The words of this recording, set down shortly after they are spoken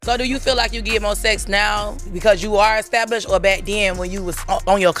So do you feel like you get more sex now because you are established, or back then when you was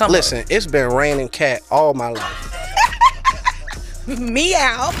on your come up? Listen, it's been raining cat all my life.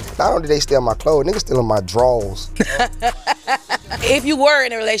 Meow. Not only they steal my clothes, niggas stealing my drawers. If you were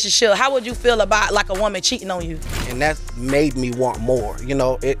in a relationship, how would you feel about like a woman cheating on you? And that made me want more. You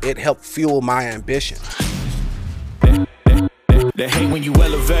know, it helped fuel my ambition. They hate when you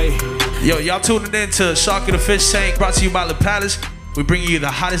elevate. Yo, y'all tuning in to Shark in the Fish Tank, brought to you by Le Palace. We bring you the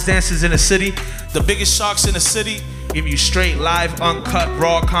hottest dancers in the city, the biggest sharks in the city, give you straight, live, uncut,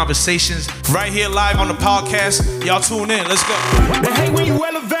 raw conversations right here live on the podcast. Y'all tune in. Let's go. They hate when you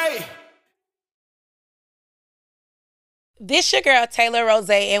elevate. This your girl, Taylor Rose,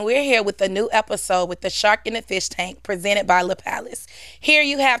 and we're here with a new episode with the Shark in the Fish Tank presented by Le Palace. Here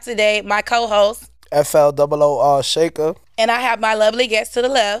you have today my co-host, FLOO Shaker. And I have my lovely guest to the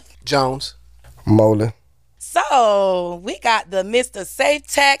left, Jones. Moley. So we got the Mr. Safe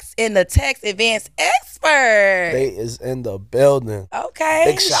Tax and the tax advance expert. They is in the building. Okay.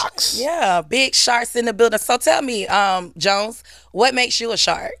 Big sharks. Yeah, big sharks in the building. So tell me, Jones, what makes you a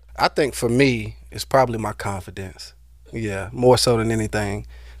shark? I think for me, it's probably my confidence. Yeah, more so than anything.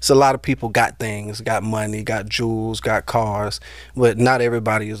 So a lot of people got things, got money, got jewels, got cars, but not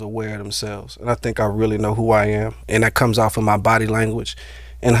everybody is aware of themselves. And I think I really know who I am, and that comes off of my body language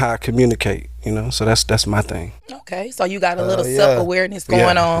and how I communicate, you know. So that's my thing. Okay, so you got a little self-awareness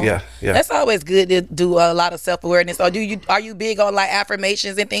going on. Yeah. That's always good to do a lot of self-awareness. Or are you big on like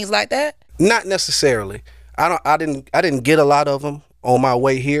affirmations and things like that? Not necessarily. I didn't get a lot of them on my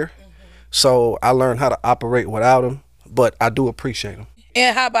way here, so I learned how to operate without them. But I do appreciate them.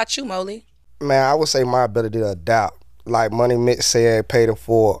 And how about you, Moley? Man, I would say my ability to adapt. Like Money Mitch said, paid it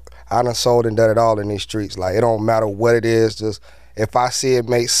for. I done sold and done it all in these streets. Like, it don't matter what it is. Just if I see it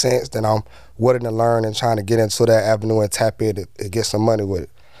makes sense, then I'm willing to learn and trying to get into that avenue and tap in and get some money with it.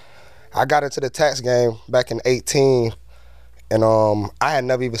 I got into the tax game back in 18, and I had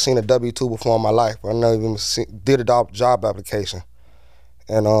never even seen a W-2 before in my life. I never even did a job application.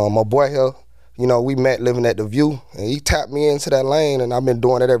 And my boy here, you know, we met living at the View, and he tapped me into that lane, and I've been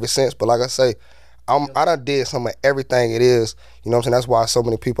doing it ever since. But like I say, I done did some of everything it is. You know what I'm saying? That's why so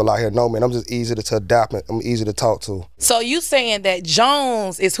many people out here know me. And I'm just easy to adapt, and I'm easy to talk to. So you saying that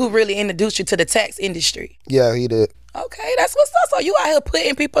Jones is who really introduced you to the tax industry? Yeah, he did. Okay, that's what's up. So you out here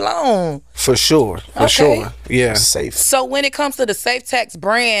putting people on. For sure, for sure. Yeah. Safe. So when it comes to the Safe Tax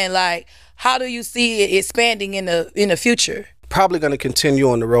brand, like, how do you see it expanding in the future? Probably going to continue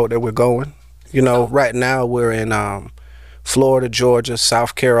on the road that we're going. You know, right now we're in Florida, Georgia,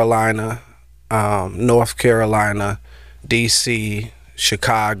 South Carolina, North Carolina, D.C.,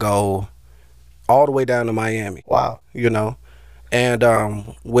 Chicago, all the way down to Miami. Wow. You know, and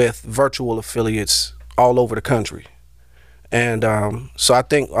with virtual affiliates all over the country. And so I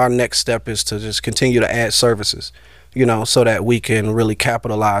think our next step is to just continue to add services, you know, so that we can really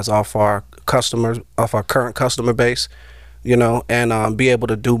capitalize off our customers, off our current customer base, you know, and be able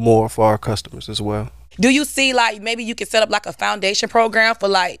to do more for our customers as well. Do you see like maybe you could set up like a foundation program for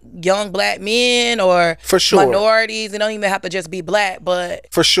like young black men or for sure minorities? It don't even have to just be black, but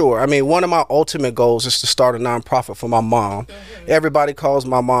for sure. I mean, one of my ultimate goals is to start a nonprofit for my mom. Everybody calls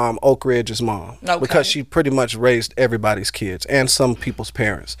my mom Oak Ridge's mom because she pretty much raised everybody's kids and some people's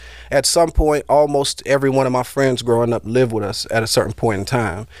parents. At some point, almost every one of my friends growing up lived with us at a certain point in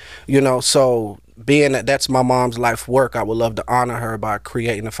time, you know, so being that that's my mom's life work, I would love to honor her by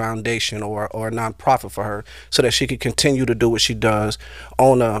creating a foundation or a nonprofit for her so that she could continue to do what she does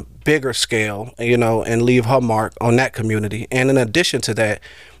on a bigger scale, you know, and leave her mark on that community. And in addition to that,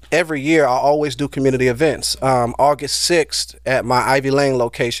 every year I always do community events. August 6th at my Ivy Lane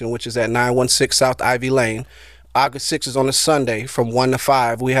location, which is at 916 South Ivy Lane. August 6th is on a Sunday from 1 to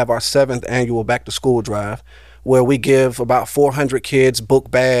 5. We have our 7th annual back to school drive where we give about 400 kids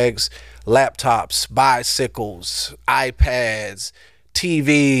book bags, laptops, bicycles, iPads,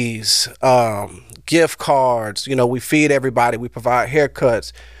 TVs, gift cards. You know, we feed everybody. We provide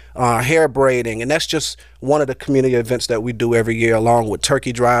haircuts, hair braiding, and that's just one of the community events that we do every year, along with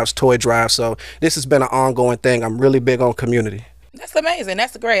turkey drives, toy drives. So this has been an ongoing thing. I'm really big on community. That's amazing.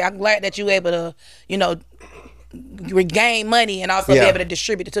 That's great. I'm glad that you able to, you know, regain money and also be able to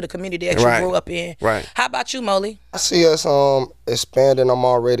distribute it to the community that you grew up in. Right. How about you, Moley? I see us expanding. I'm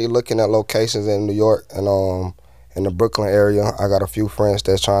already looking at locations in New York and in the Brooklyn area. I got a few friends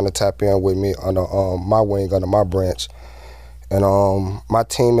that's trying to tap in with me under my wing, under my branch. And my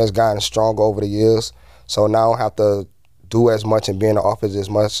team has gotten stronger over the years, so now I don't have to do as much and be in the office as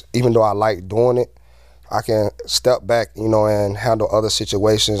much. Even though I like doing it, I can step back, you know, and handle other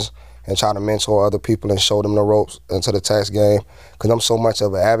situations and try to mentor other people and show them the ropes into the tax game. Because I'm so much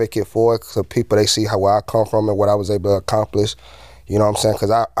of an advocate for it. Because people, they see where I come from and what I was able to accomplish. You know what I'm saying?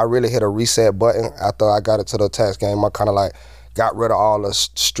 Because I really hit a reset button after I got into the tax game. I kind of like got rid of all the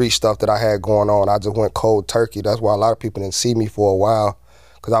street stuff that I had going on. I just went cold turkey. That's why a lot of people didn't see me for a while,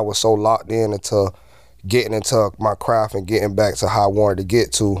 because I was so locked in into getting into my craft and getting back to how I wanted to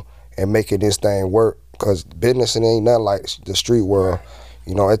get to and making this thing work. Because business, it ain't nothing like the street world.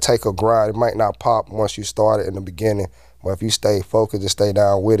 You know, it take a grind. It might not pop once you start it in the beginning, but if you stay focused and stay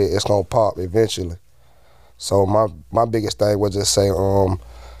down with it, it's gonna pop eventually. So my biggest thing was just say,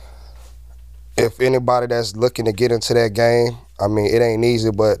 if anybody that's looking to get into that game, I mean, it ain't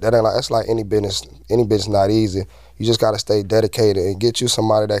easy, but that ain't like, it's like any business. Any business not easy. You just gotta stay dedicated and get you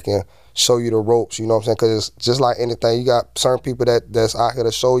somebody that can show you the ropes. You know what I'm saying? Because it's just like anything. You got certain people that's out here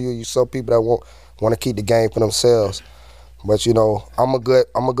to show you. You some people that want to keep the game for themselves. But you know, I'm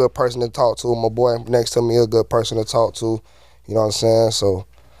a good person to talk to. My boy next to me is a good person to talk to. You know what I'm saying? So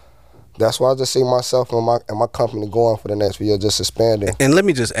that's why I just see myself and my company going for the next few years, just expanding. And let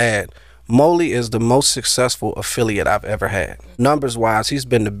me just add, Moley is the most successful affiliate I've ever had. Numbers wise, he's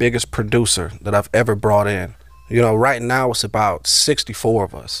been the biggest producer that I've ever brought in. You know, right now it's about 64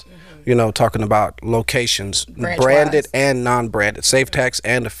 of us. You know, talking about locations, branded and non-branded, safe tax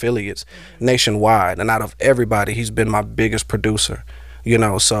and affiliates nationwide. And out of everybody, he's been my biggest producer. You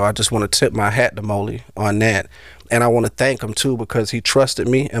know, so I just want to tip my hat to Moley on that. And I want to thank him too, because he trusted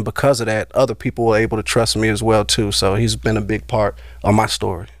me, and because of that, other people were able to trust me as well too. So he's been a big part of my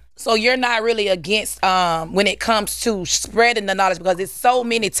story. So you're not really against when it comes to spreading the knowledge, because there's so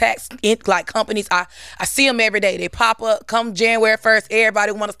many tax like companies. I see them every day. They pop up. Come January 1st,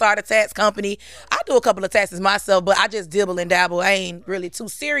 everybody want to start a tax company. I do a couple of taxes myself, but I just dibble and dabble. I ain't really too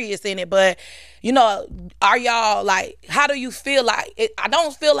serious in it. But you know, are y'all like? How do you feel like? I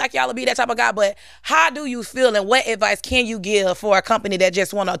don't feel like y'all will be that type of guy, but how do you feel, and what advice can you give for a company that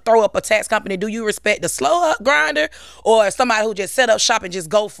just want to throw up a tax company? Do you respect the slow up grinder, or somebody who just set up shop and just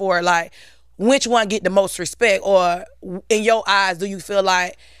go for it? Like, which one get the most respect? Or in your eyes, do you feel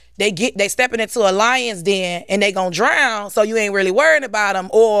like they stepping into a lion's den and they gonna drown, so you ain't really worried about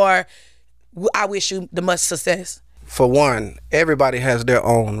them? Or I wish you the much success? For one, everybody has their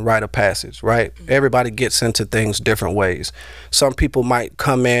own rite of passage, right? Everybody gets into things different ways. Some people might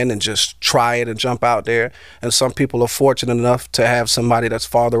come in and just try it and jump out there, and some people are fortunate enough to have somebody that's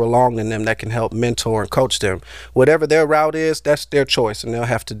farther along than them that can help mentor and coach them. Whatever their route is, that's their choice, and they'll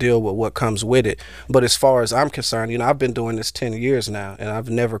have to deal with what comes with it. But as far as I'm concerned, you know, I've been doing this 10 years now, and I've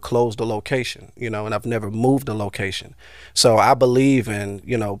never closed a location, you know, and I've never moved a location. So I believe in,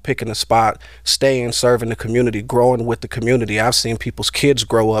 you know, picking a spot, staying, serving the community, growing with the community. I've seen people's kids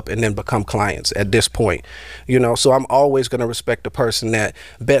grow up and then become clients at this point, you know, so I'm always going to respect the person that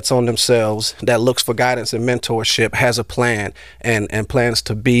bets on themselves, that looks for guidance and mentorship, has a plan, and plans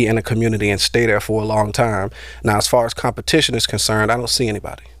to be in a community and stay there for a long time. Now, as far as competition is concerned, I don't see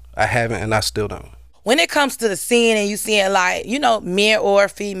anybody. I haven't, and I still don't. When it comes to the scene and you seeing, like, you know, men or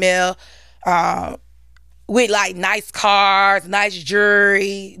female, with like nice cars, nice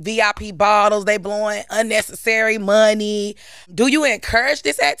jewelry, VIP bottles, they blowing unnecessary money. Do you encourage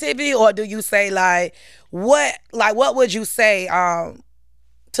this activity, or do you say like what would you say to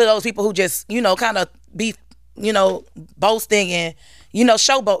those people who just, you know, kind of be, you know, boasting and, you know,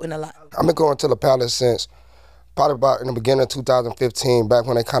 showboating a lot? I've been going to the Palace since probably about in the beginning of 2015, back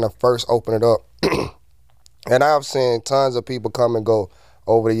when they kind of first opened it up. And I've seen tons of people come and go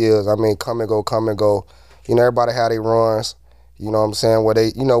over the years. I mean, come and go. You know, everybody had their runs, you know what I'm saying, where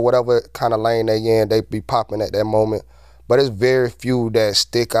they, you know, whatever kind of lane they in, they be popping at that moment. But it's very few that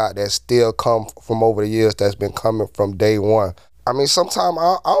stick out, that still come from over the years, that's been coming from day one. I mean, sometimes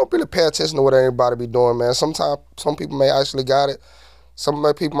I don't really pay attention to what anybody be doing, man. Sometimes some people may actually got it. Some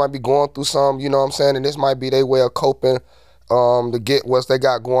people might be going through some, you know what I'm saying, and this might be their way of coping to get what they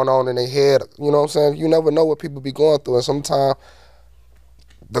got going on in their head. You know what I'm saying? You never know what people be going through, and sometimes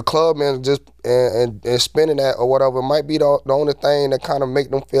the club and just and spending that or whatever might be the only thing that kind of make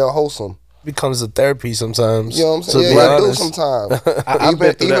them feel wholesome. Becomes a therapy sometimes. You know what I'm saying? Yeah, it do sometimes.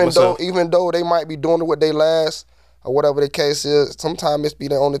 even though they might be doing it with their last or whatever the case is, sometimes it's be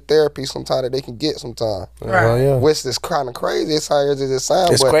their only therapy sometimes that they can get sometimes. Right. Yeah. Which is kind of crazy as hard as it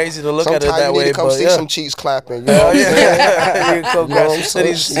sounds. It's crazy to look at it that way. Sometimes you need to come see some cheeks clapping. You know what I'm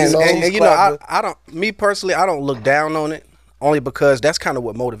saying? And you know, I don't. Me personally, I don't look down on it, only because that's kind of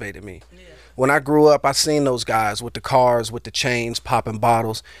what motivated me. Yeah. when I grew up, I seen those guys with the cars, with the chains, popping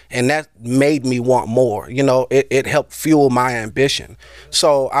bottles, and that made me want more. You know, it helped fuel my ambition.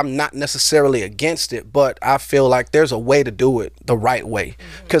 So I'm not necessarily against it, but I feel like there's a way to do it the right way.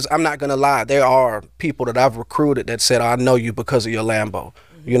 Because I'm not gonna lie, there are people that I've recruited that said, I know you because of your Lambo.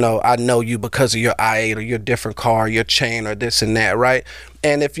 You know, I know you because of your I-8 or your different car, your chain or this and that, right?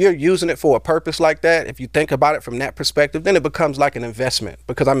 And if you're using it for a purpose like that, if you think about it from that perspective, then it becomes like an investment,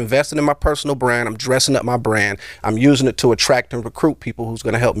 because I'm investing in my personal brand. I'm dressing up my brand. I'm using it to attract and recruit people who's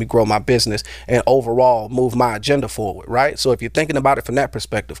going to help me grow my business and overall move my agenda forward, right? So if you're thinking about it from that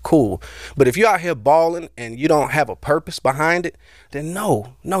perspective, cool. But if you're out here balling and you don't have a purpose behind it, then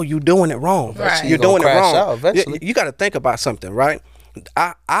no, you're doing it wrong. Right. You're doing it wrong. Eventually. You got to think about something, right?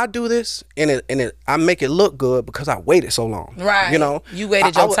 I do this and I make it look good because I waited so long. Right. You know, you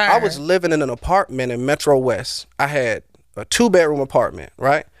waited your turn. I was living in an apartment in Metro West. I had a 2-bedroom apartment,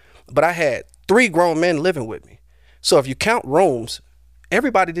 right? But I had 3 grown men living with me. So if you count rooms,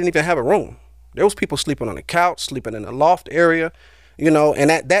 everybody didn't even have a room. There was people sleeping on the couch, sleeping in the loft area, you know,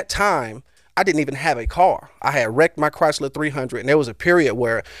 and at that time, I didn't even have a car. I had wrecked my Chrysler 300, and there was a period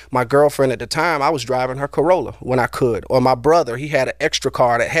where my girlfriend at the time, I was driving her Corolla when I could. Or my brother, he had an extra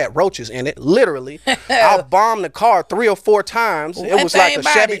car that had roaches in it. Literally, I bombed the car 3 or 4 times. It was like a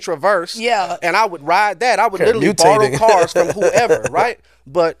Chevy Traverse. Yeah. And I would ride that. I would literally borrow cars from whoever, right?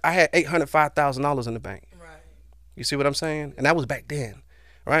 But I had $805,000 in the bank. Right. You see what I'm saying? And that was back then,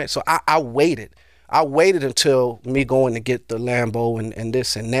 right? So I waited. I waited until me going to get the Lambo and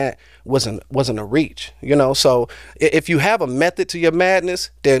this and that wasn't a reach, you know. So if you have a method to your madness,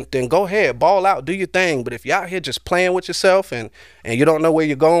 then go ahead, ball out, do your thing. But if you're out here just playing with yourself and you don't know where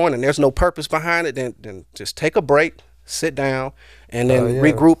you're going and there's no purpose behind it, then just take a break, sit down, and then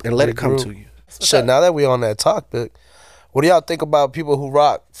regroup and let it come to you. So now that we're on that topic, what do y'all think about people who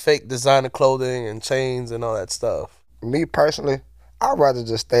rock fake designer clothing and chains and all that stuff? Me personally, I'd rather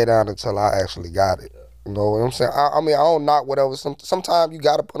just stay down until I actually got it. You know what I'm saying? I mean, I don't knock whatever. Sometimes you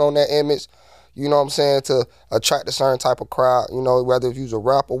got to put on that image, you know what I'm saying, to attract a certain type of crowd, you know, whether if you're a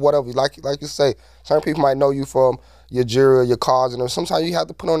rapper or whatever. Like you say, certain people might know you from your jewelry, your cars, and sometimes you have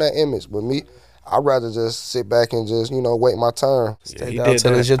to put on that image. But me, I'd rather just sit back and just, you know, wait my turn. Yeah, you did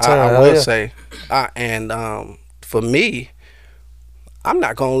till it's your turn. I will say. For me, I'm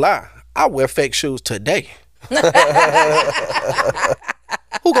not going to lie. I wear fake shoes today.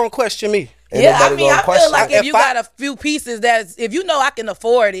 Who gonna question me? Yeah, I mean, I feel like if you got a few pieces if you know I can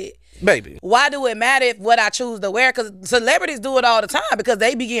afford it, baby, why do it matter if what I choose to wear? Because celebrities do it all the time because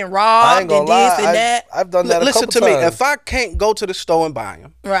they be getting robbed and this and that. I've done that. Listen to me. If I can't go to the store and buy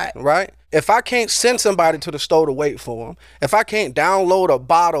them, right? If I can't send somebody to the store to wait for them, if I can't download a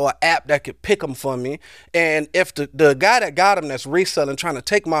bottle or app that could pick them for me, and if the guy that got them that's reselling trying to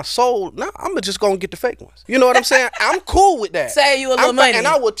take my soul, no, I'm just going to get the fake ones. You know what I'm saying? I'm cool with that. Save you a little money. And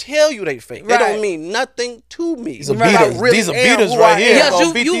I will tell you they fake. They don't mean nothing to me. These are beaters right here.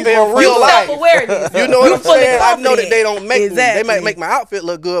 Yes, you self-aware. You know what I'm saying? I know that they don't make me. They might make my outfit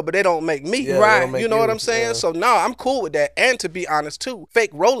look good, but they don't make me. Yeah, right. You know what I'm saying? Yeah. So, no, I'm cool with that. And to be honest, too,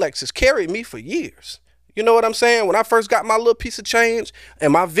 fake Rolexes carried me for years. You know what I'm saying? When I first got my little piece of change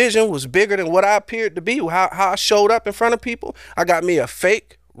and my vision was bigger than what I appeared to be, how I showed up in front of people, I got me a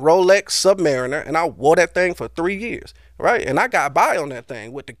fake Rolex Submariner and I wore that thing for 3 years. Right, and I got by on that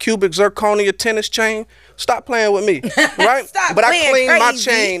thing with the cubic zirconia tennis chain. Stop playing with me, right? But I clean my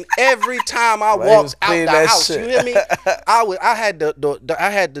chain every time I walked out the house. Shit. You hear me? I had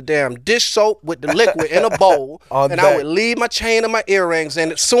the damn dish soap with the liquid in a bowl, and I would leave my chain and my earrings.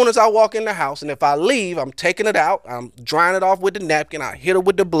 And as soon as I walk in the house, and if I leave, I'm taking it out. I'm drying it off with the napkin. I hit it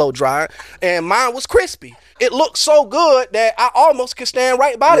with the blow dryer, and mine was crispy. It looked so good that I almost could stand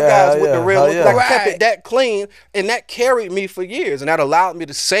right by the guys with the real. I kept it that clean, and that carried me for years, and that allowed me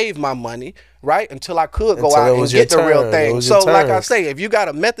to save my money, right, until I could go out and get the real thing. So like I say, if you got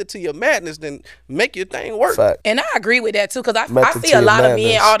a method to your madness, then make your thing work. Fact. And I agree with that too, because I see a lot of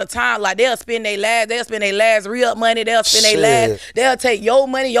men all the time, like they'll spend their last re-up money, they'll take your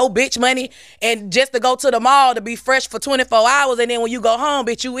money, your bitch money, and just to go to the mall to be fresh for 24 hours, and then when you go home,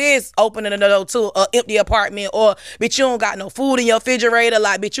 bitch, you is opening the door to an empty apartment, or bitch, you don't got no food in your refrigerator,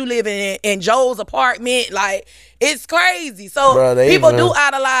 like bitch, you living in Joe's apartment, like it's crazy. So people do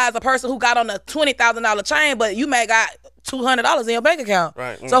idolize a person who got on a $20,000 chain, but you may got $200 in your bank account.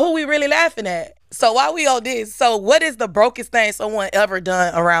 Right. So who we really laughing at? So while we on this, so what is the brokest thing someone ever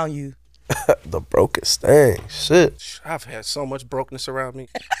done around you? The brokest thing, shit. I've had so much brokenness around me.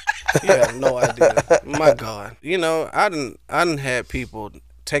 You have no idea. My God, you know, I done had people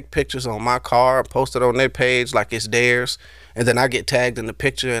take pictures on my car, post it on their page like it's theirs, and then I get tagged in the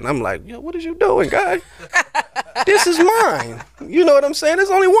picture, and I'm like, yo, what is you doing, guy? This is mine. You know what I'm saying? There's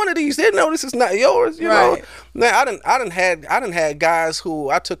only one of these. They know this is not yours. You know. Now I done had guys who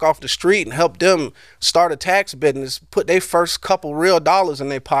I took off the street and helped them start a tax business, put their first couple real dollars in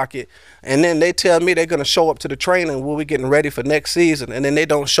their pocket, and then they tell me they're gonna show up to the training when we getting ready for next season, and then they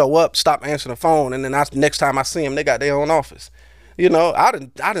don't show up, stop answering the phone, and then next time I see them, they got their own office. You know, I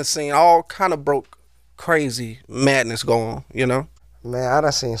done seen all kind of broke, crazy madness go on. You know. Man, I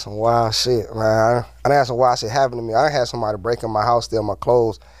done seen some wild shit, man. I done had some wild shit happen to me. I had somebody break in my house, steal my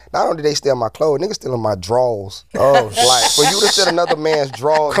clothes. Not only did they steal my clothes, niggas stealing my drawers. Oh, like, for you to steal another man's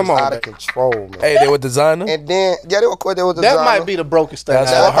drawers is out of control, man. Hey, they were designer? And then, yeah, they were designer. That might be the brokest thing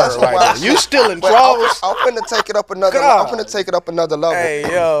That's I heard right there. You stealing drawers? I'm finna take it up another level. Hey,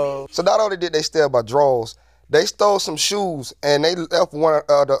 yo. So not only did they steal my drawers, they stole some shoes, and they left one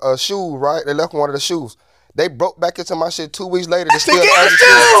of the shoes, right? They left one of the shoes. They broke back into my shit 2 weeks later to steal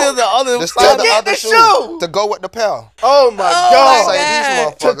the other shoe to go with the pair. Oh my God!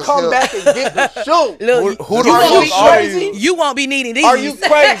 These motherfuckers to come back and get the shoe. Look, who the fuck are you? You won't be needing these. Are you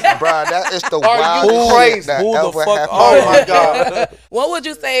crazy, bro? That is the wildest shit that Who the ever fuck happened. Oh my God! What would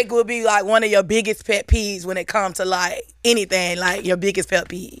you say would be like one of your biggest pet peeves when it comes to like anything, like your biggest pet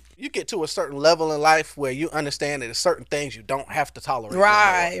peeve? You get to a certain level in life where you understand that there's certain things you don't have to tolerate.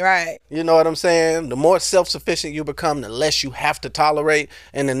 Right. You know what I'm saying? The more self-sufficient you become, the less you have to tolerate.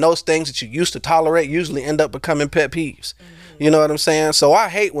 And then those things that you used to tolerate usually end up becoming pet peeves. Mm-hmm. You know what I'm saying? So I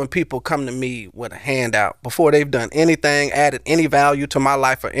hate when people come to me with a handout before they've done anything, added any value to my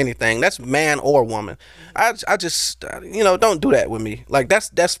life or anything. That's man or woman. I just, you know, don't do that with me. Like,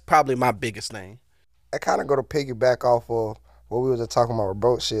 that's probably my biggest thing. I kind of go to piggyback off of what we were just talking about with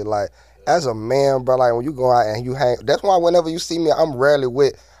broke shit. Like, as a man, bro, like when you go out and you hang, that's why whenever you see me, I'm rarely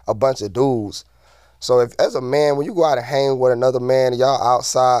with a bunch of dudes. So if as a man, when you go out and hang with another man, y'all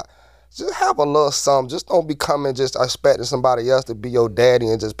outside, just have a little something. Just don't be coming just expecting somebody else to be your daddy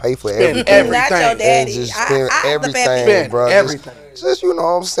and just pay for everything. Not your daddy. And just spend everything, spend bro. everything. Just, you know what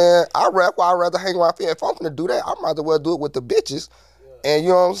I'm saying? I'd rather hang around here. If I'm gonna do that, I might as well do it with the bitches. And you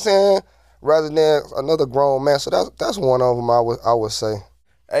know what I'm saying? Rather than another grown man. So that's one of them I would say.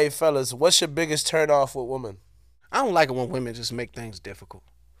 Hey, fellas, what's your biggest turn off with women? I don't like it when women just make things difficult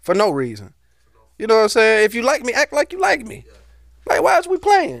for no reason. You know what I'm saying? If you like me, act like you like me. Like, why is we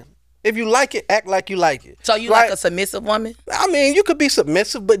playing? If you like it, act like you like it. So you like a submissive woman? I mean, you could be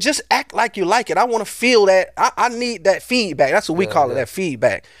submissive, but just act like you like it. I want to feel that. I need that feedback. That's what we call it, that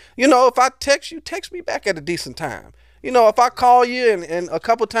feedback. You know, if I text you, text me back at a decent time. You know, if I call you and a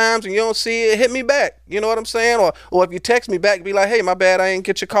couple times and you don't see it, hit me back. You know what I'm saying? Or if you text me back, be like, hey, my bad, I ain't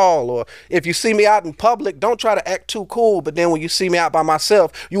get your call. Or if you see me out in public, don't try to act too cool. But then when you see me out by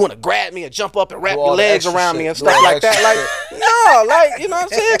myself, you want to grab me and jump up and wrap your legs around me and stuff like that. Like, no, like, you know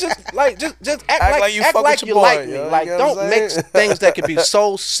what I'm saying? Just act like you like me. Like, don't make things that could be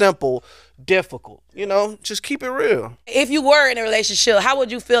so simple difficult. You know, just keep it real. If you were in a relationship, how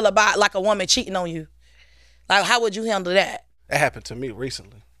would you feel about like a woman cheating on you? Like, how would you handle that? That happened to me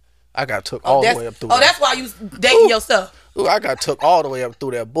recently. I got took all the way up through that. Oh, that's why you dating yourself. Ooh, I got took all the way up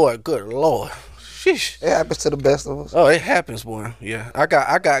through that, boy. Good Lord. Sheesh. It happens to the best of us. Oh, it happens, boy. Yeah. I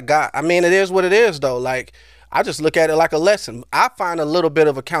got. I mean, it is what it is, though. Like, I just look at it like a lesson. I find a little bit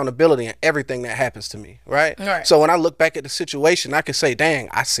of accountability in everything that happens to me, right? So when I look back at the situation, I can say, dang,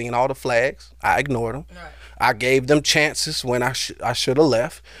 I seen all the flags. I ignored them. Right. I gave them chances when I should have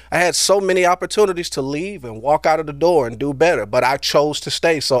left. I had so many opportunities to leave and walk out of the door and do better, but I chose to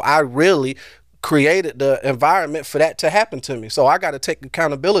stay. So I really created the environment for that to happen to me. So I got to take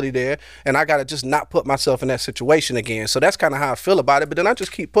accountability there, and I got to just not put myself in that situation again. So that's kind of how I feel about it. But then I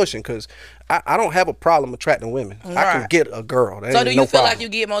just keep pushing because I don't have a problem attracting women. Right. I can get a girl. So do you feel like you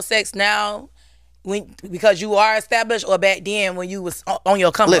get more sex now because you are established, or back then when you was on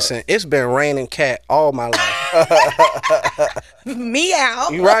your come up? Listen, it's been raining cat all my life. Meow.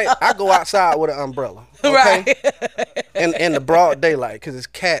 You right? I go outside with an umbrella. Okay? Right. in the broad daylight, because it's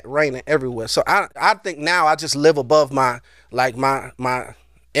cat raining everywhere. So I think now I just live above my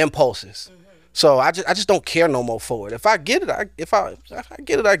impulses. Mm-hmm. So I just don't care no more for it. If I get it, I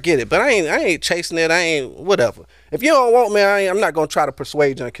get it, I get it. But I ain't chasing it. I ain't whatever. If you don't want me, I'm not gonna try to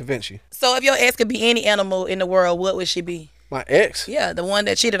persuade you and convince you. So if your ex could be any animal in the world, what would she be? My ex? Yeah, the one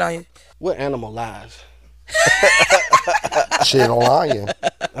that cheated on you. What animal lies? Shit, a lion.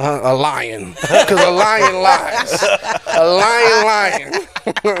 A lion. Because a lion lies. A lion.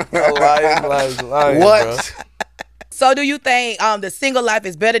 A lion lies. What? Bro. So do you think the single life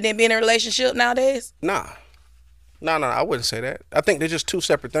is better than being in a relationship nowadays? Nah. No, I wouldn't say that. I think they're just two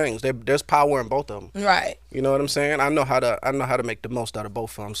separate things. There's power in both of them. Right. You know what I'm saying? I know how to make the most out of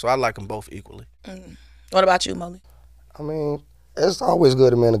both of them, so I like them both equally. What about you, Moley? I mean, it's always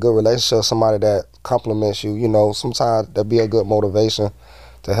good to be in a good relationship, somebody that compliments you. You know, sometimes there'll be a good motivation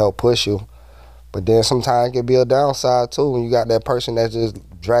to help push you. But then sometimes it can be a downside too when you got that person that's just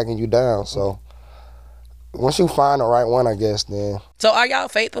dragging you down. So once you find the right one, I guess, then. So are y'all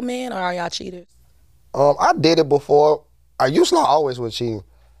faithful men or are y'all cheaters? I did it before. I used to always would cheat,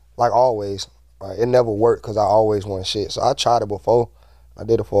 like always. Right? It never worked because I always want shit. So I tried it before. I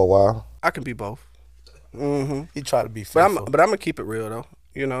did it for a while. I can be both. He tried to be faithful. But I'm gonna keep it real though.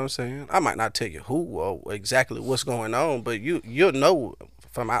 You know what I'm saying? I might not tell you who or exactly what's going on, but you'll know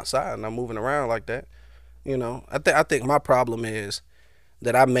from outside and I'm moving around like that. You know, I think my problem is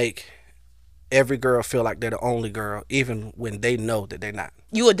that I make every girl feel like they're the only girl, even when they know that they're not.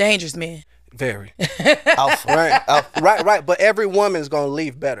 You a dangerous man. Very. Alpha. Right. Alpha. Right. But every woman's gonna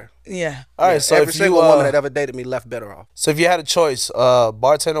leave better. Yeah. All right. So every if single woman that ever dated me left better off. So if you had a choice,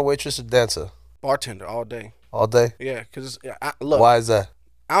 bartender, waitress, or dancer? Bartender all day. All day. Yeah, because look. Why is that?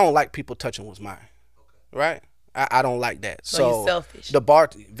 I don't like people touching what's mine. Right. I don't like that. So you're selfish. The bar,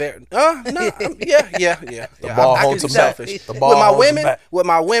 yeah. The bar holds them back. Selfish. The bar with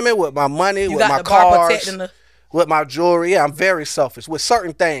my women, with my money, with my cars, with my jewelry. Yeah, I'm very selfish with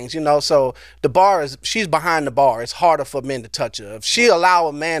certain things, you know. So the bar she's behind the bar. It's harder for men to touch her. If she allow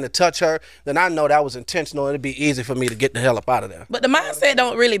a man to touch her, then I know that was intentional. It'd be easy for me to get the hell up out of there. But the mindset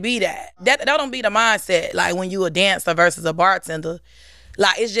don't really be that. That don't be the mindset. Like when you a dancer versus a bartender.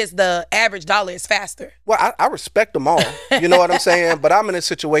 Like, it's just the average dollar is faster. Well, I respect them all. You know what I'm saying? But I'm in a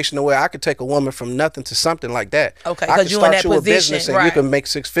situation where I could take a woman from nothing to something like that. Okay, because you in that position, a business and right. You can make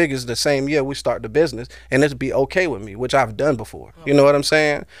 6 figures the same year we start the business, and it'd be okay with me, which I've done before. You know what I'm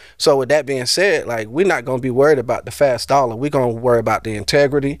saying? So with that being said, like, we're not going to be worried about the fast dollar. We're going to worry about the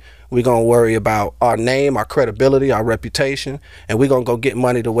integrity. We're going to worry about our name, our credibility, our reputation, and we're going to go get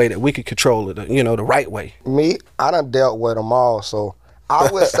money the way that we can control it, you know, the right way. Me, I done dealt with them all, so I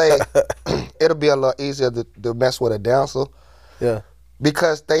would say it'll be a little easier to mess with a dancer. Yeah.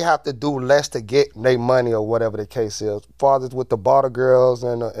 Because they have to do less to get their money or whatever the case is. Fathers with the bar girls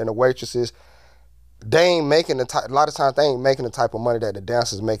and the waitresses, they ain't making a lot of times they ain't making the type of money that the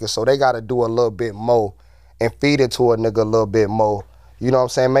dancers making, so they got to do a little bit more and feed it to a nigga a little bit more. You know what I'm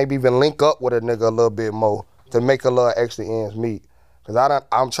saying? Maybe even link up with a nigga a little bit more to make a little extra ends meet. Because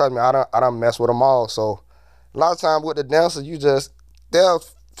trust me, I don't mess with them all. So a lot of times with the dancers, they'll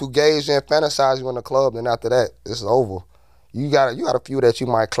fugaze you and fantasize you in the club, and after that, it's over. You got a few that you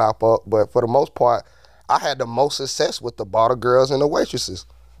might clap up, but for the most part, I had the most success with the bar girls and the waitresses.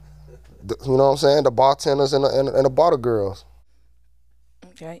 You know what I'm saying? The bartenders and the bar girls.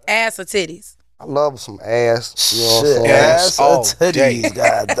 Okay. Ass or titties? I love some ass. You know what I'm saying? Ass or titties,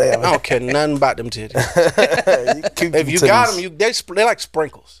 goddamn. I don't care nothing about them titties. If you got them, they're like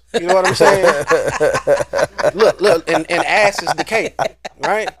sprinkles. You know what I'm saying? look, and ass is the cake,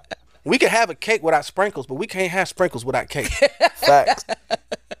 right? We can have a cake without sprinkles, but we can't have sprinkles without cake. Facts.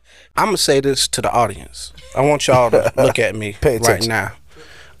 I'm going to say this to the audience. I want y'all to look at me right now.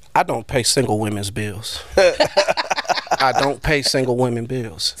 I don't pay single women's bills. I don't pay single women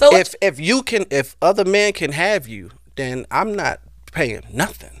bills. So if other men can have you, then I'm not paying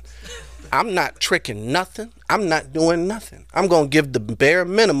nothing. I'm not tricking nothing. I'm not doing nothing. I'm gonna give the bare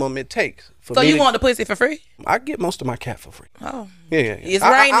minimum it takes. So you want the pussy for free? I get most of my cat for free. Oh, yeah. It's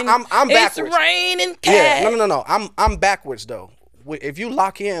raining. I'm backwards. It's raining cat. Yeah, no. I'm backwards though. If you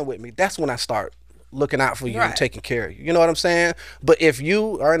lock in with me, that's when I start looking out for you and taking care of you. You know what I'm saying? But if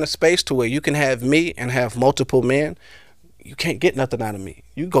you are in a space to where you can have me and have multiple men, you can't get nothing out of me.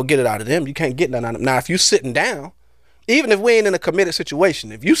 You go get it out of them. You can't get nothing out of them. Now, if you sitting down, even if we ain't in a committed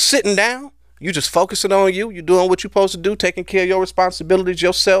situation, if you sitting down, you just focusing on you doing what you're supposed to do, taking care of your responsibilities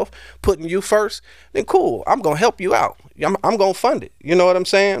yourself, putting you first, then cool. I'm going to help you out. I'm going to fund it. You know what I'm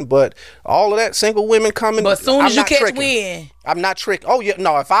saying? But all of that single women coming. But as soon as you catch wind. I'm not tricking. Oh, yeah.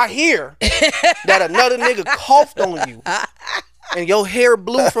 No, if I hear that another nigga coughed on you and your hair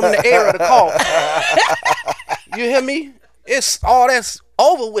blew from the air of the cough, you hear me? It's all that's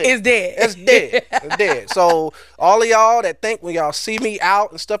over with. It's dead. It's dead. It's dead. So all of y'all that think when y'all see me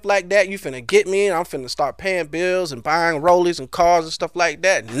out and stuff like that, you finna get me and I'm finna start paying bills and buying rollies and cars and stuff like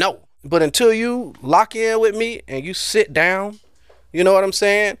that. No. But until you lock in with me and you sit down, you know what I'm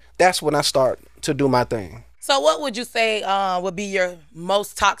saying? That's when I start to do my thing. So what would you say would be your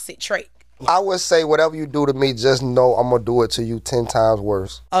most toxic trait? I would say whatever you do to me, just know I'm gonna do it to you 10 times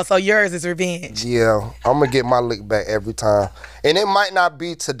worse. Oh, so yours is revenge. Yeah, I'm gonna get my lick back every time. And it might not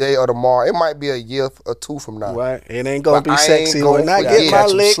be today or tomorrow. It might be a year or two from now. Right. It ain't gonna But be sexy when I forget get my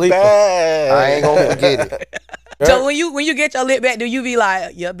you lick sleeping. back. I ain't gonna forget it. So when you get your lick back, do you be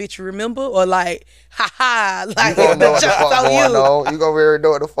like, yeah, bitch, you remember? Or like, ha, You like, gonna know the what the joke's fuck on going you. on. You gonna really know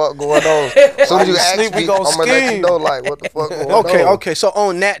what the fuck going on. As soon as you ask sleep, we me, gonna I'm gonna let you scheme. know like what the fuck going on. Okay. So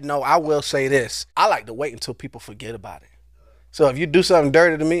on that note, I will say this. I like to wait until people forget about it. So if you do something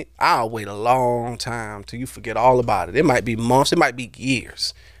dirty to me, I'll wait a long time till you forget all about it. It might be months, it might be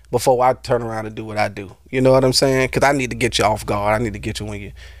years before I turn around and do what I do. You know what I'm saying? Because I need to get you off guard. I need to get you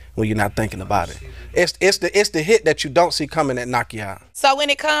when you're not thinking about it. It's the hit that you don't see coming that knock you out. So when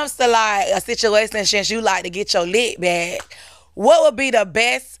it comes to like a situation since you like to get your lick back, what would be the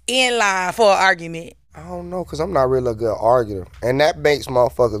best in line for an argument? I don't know, cause I'm not really a good arguer, and that makes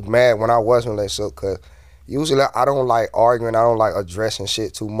motherfuckers mad when I was in a relationship. Cause usually I don't like arguing. I don't like addressing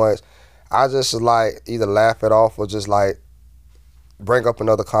shit too much. I just like either laugh it off or just like bring up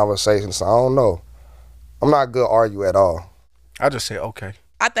another conversation. So I don't know. I'm not a good arguer at all. I just say okay.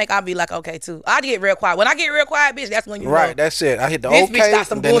 I think I'll be like, okay, too. I get real quiet. When I get real quiet, bitch, that's when you Right, know. that's it. I hit the This okay, bitch got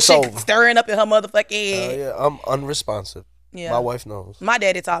some and then it's bullshit over. stirring up in her motherfucking head. Yeah, I'm unresponsive. Yeah. My wife knows. My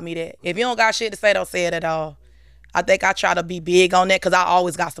daddy taught me that. If you don't got shit to say, don't say it at all. I think I try to be big on that because I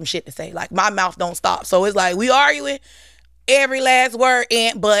always got some shit to say. Like, my mouth don't stop. So it's like, we arguing every last word,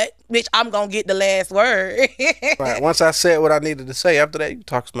 but, bitch, I'm going to get the last word. Right. Once I said what I needed to say, after that, you can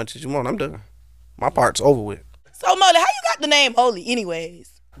talk as much as you want. I'm done. My part's over with. So, Moley, how you got the name Moley anyways?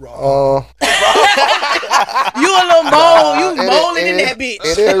 You You a little mole. You moling in that bitch.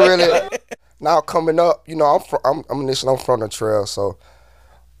 It is really. Now coming up, you know, I'm from the trail, so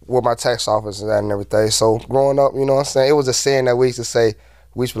with my tax office and that and everything. So growing up, you know what I'm saying, it was a saying that we used to say.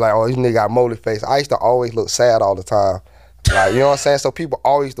 We used to be like, oh, this nigga got moley face. I used to always look sad all the time. Like, you know what I'm saying? So people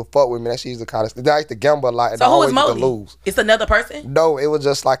always used to fuck with me. That shit used to kind of. I used to gamble a lot and So I who always is used to Moley? lose. It's another person? No, it was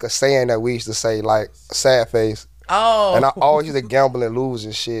just like a saying that we used to say, like sad face. Oh. And I always used to gamble and lose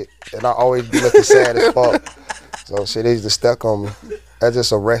and shit. And I always be looking sad as fuck. So shit, they used to stuck on me. That's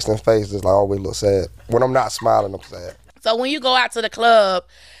just a resting face, just like always look sad. When I'm not smiling, I'm sad. So when you go out to the club,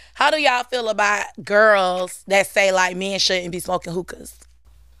 how do y'all feel about girls that say like men shouldn't be smoking hookahs?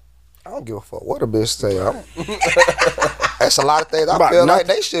 I don't give a fuck what a bitch say. That's a lot of things I About feel like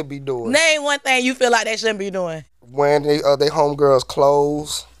nothing. they should be doing. Name one thing you feel like they shouldn't be doing. When they homegirls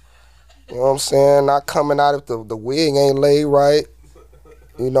clothes, you know what I'm saying? Not coming out if the wig ain't laid right.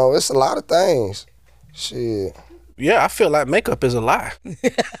 You know, it's a lot of things. Shit. Yeah, I feel like makeup is a lie.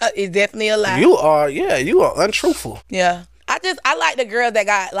 It's definitely a lie. You are untruthful. Yeah. I like the girls that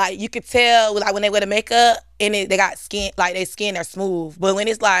got, like, you could tell, like, when they wear the makeup and they got skin, like, their skin are smooth. But when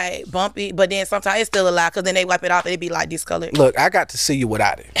it's, like, bumpy, but then sometimes it's still a lie because then they wipe it off and it be, like, discolored. Look, I got to see you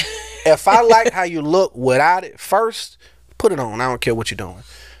without it. If I like how you look without it, first, put it on. I don't care what you're doing.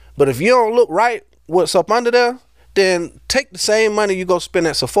 But if you don't look right, what's up under there, then take the same money you go spend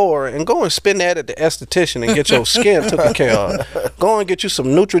at Sephora and go and spend that at the esthetician and get your skin taken care of. Go and get you some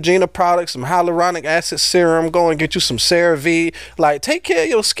Neutrogena products, some hyaluronic acid serum. Go and get you some CeraVe. Like, take care of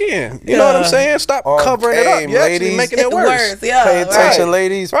your skin. You know what I'm saying? Stop covering it up. You're actually making it worse. Yeah, Pay attention, Right.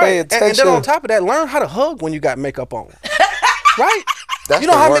 ladies. Right. Pay And attention. then on top of that, learn how to hug when you got makeup on. Right? That's You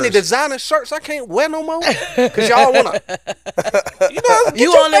know the how many worst. designer shirts I can't wear no more? Because y'all want to, get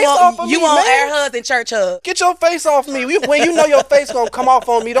You your only face off want of you me, want man. air hugs and church hugs. Get your face off me. When you know your face going to come off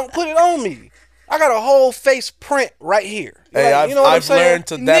on me, don't put it on me. I got a whole face print right here. Hey, Like, you know what I'm I've saying? learned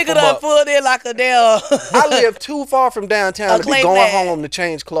to dap Nigga them done up. pulled in like a damn. I live too far from downtown to be clay going bag. home to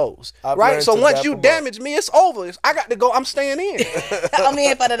change clothes. I've Right? learned So to once dap you 'em up. damage me, it's over. I got to go. I'm staying in. I'm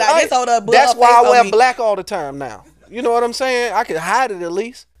in for the night. Right? This hold up. That's why I wear black all the time now. You know what I'm saying? I can hide it at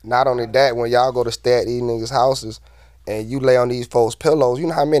least. Not only that, when y'all go to stay at these niggas' houses and you lay on these folks' pillows, you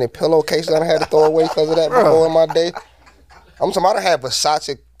know how many pillowcases I had to throw away because of that before in my day? I'm talking about I had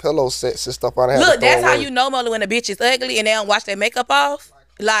Versace pillow sets and stuff I had to Look, throw that's how away. you know, Moley, when a bitch is ugly and they don't wash their makeup off.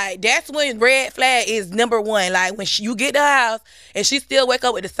 Like, that's when red flag is number one. Like, when you get to the house and she still wake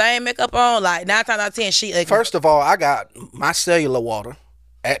up with the same makeup on, like, 9 times out of 10, she ugly. First of all, I got my cellular water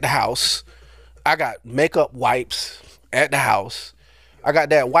at the house. I got makeup wipes at the house. I got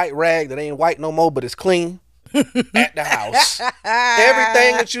that white rag that ain't white no more, but it's clean at the house.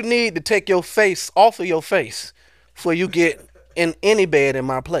 Everything that you need to take your face off of your face before you get in any bed in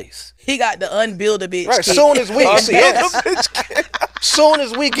my place. He got the unbuild a bitch. Right. Kit. Soon as we soon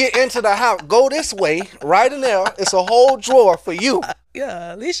as we get into the house, go this way, right in there. It's a whole drawer for you.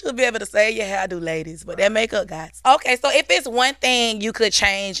 Yeah, at least you'll be able to say your hairdo, ladies. But that makeup, guys. Okay, so if it's one thing you could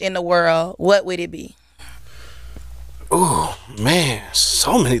change in the world, what would it be? Oh man,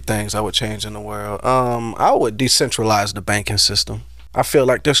 so many things I would change in the world. I would decentralize the banking system. I feel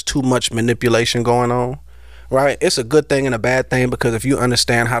like there's too much manipulation going on. Right? It's a good thing and a bad thing, because if you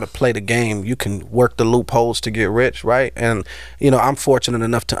understand how to play the game, you can work the loopholes to get rich, right? And, you know, I'm fortunate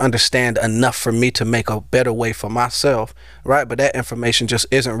enough to understand enough for me to make a better way for myself, right? But that information just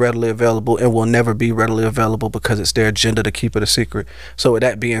isn't readily available and will never be readily available because it's their agenda to keep it a secret. So with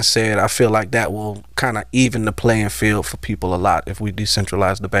that being said, I feel like that will kind of even the playing field for people a lot if we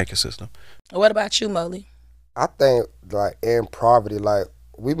decentralize the banking system. What about you, Moley? I think, like, in poverty, like,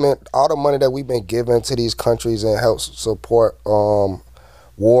 all the money that we've been giving to these countries and help support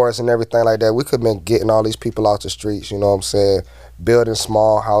wars and everything like that, we could have been getting all these people out the streets, you know what I'm saying, building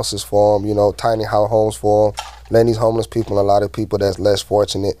small houses for them, you know, tiny homes for them, letting these homeless people and a lot of people that's less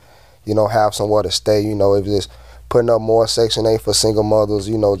fortunate, you know, have somewhere to stay, you know, if just putting up more Section 8 for single mothers,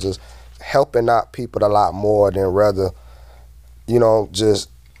 you know, just helping out people a lot more than rather, you know, just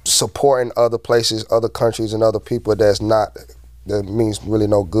supporting other places, other countries and other people that means really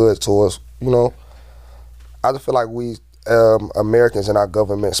no good to us, you know. I just feel like we Americans and our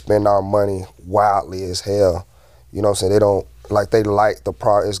government spend our money wildly as hell. You know what I'm saying?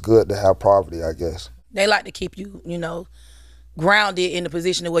 It's good to have poverty, I guess. They like to keep you, you know, grounded in the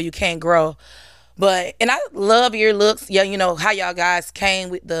position where you can't grow. And I love your looks. Yeah, you know, how y'all guys came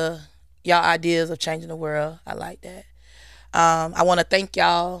with y'all ideas of changing the world. I like that. I want to thank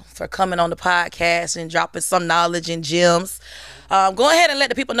y'all for coming on the podcast and dropping some knowledge and gems. Go ahead and let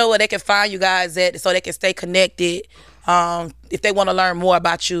the people know where they can find you guys at so they can stay connected if they want to learn more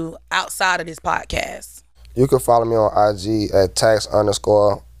about you outside of this podcast. You can follow me on IG at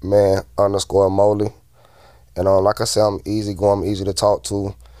tax_man_Moley. And like I said, I'm easy going, I'm easy to talk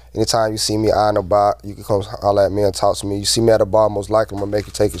to. Anytime you see me out and about, you can come holler at me and talk to me. You see me at a bar, most likely I'm gonna make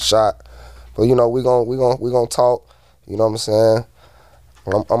you take a shot. But you know, we gonna talk. You know what I'm saying?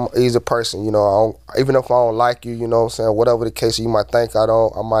 I'm an easy person, you know. Even if I don't like you, you know what I'm saying? Whatever the case, you might think I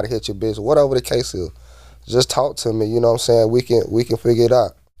might have hit your bitch. Whatever the case is, just talk to me. You know what I'm saying? We can figure it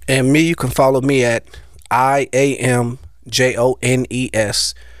out. And me, you can follow me at IAMJONES.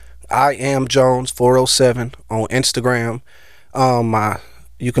 I am Jones 407 on Instagram.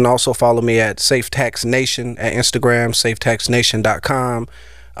 You can also follow me at Safe Tax Nation at Instagram, safetaxnation.com.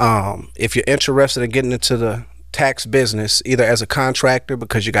 If you're interested in getting into the tax business, either as a contractor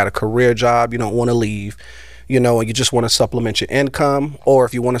because you got a career job you don't want to leave, you know, and you just want to supplement your income, or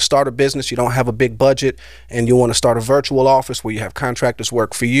if you want to start a business, you don't have a big budget and you want to start a virtual office where you have contractors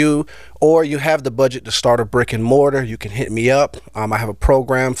work for you, or you have the budget to start a brick and mortar, you can hit me up. I have a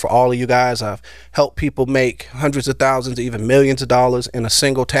program for all of you guys. I've helped people make hundreds of thousands, even millions of dollars in a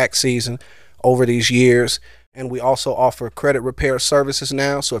single tax season over these years. And we also offer credit repair services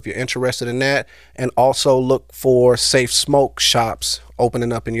now. So if you're interested in that, and also look for safe smoke shops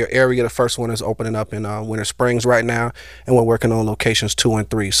opening up in your area. The first one is opening up in Winter Springs right now. And we're working on locations 2 and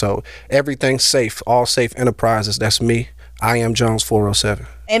 3. So everything's safe, all safe enterprises. That's me. I am Jones 407.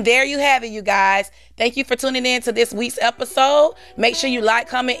 And there you have it, you guys. Thank you for tuning in to this week's episode. Make sure you like,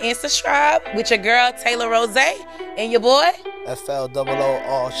 comment, and subscribe with your girl, Taylor Rose, and your boy, FLOO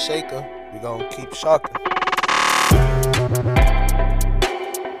All Shaker. We're going to keep shocking.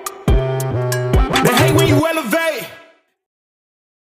 They hate when you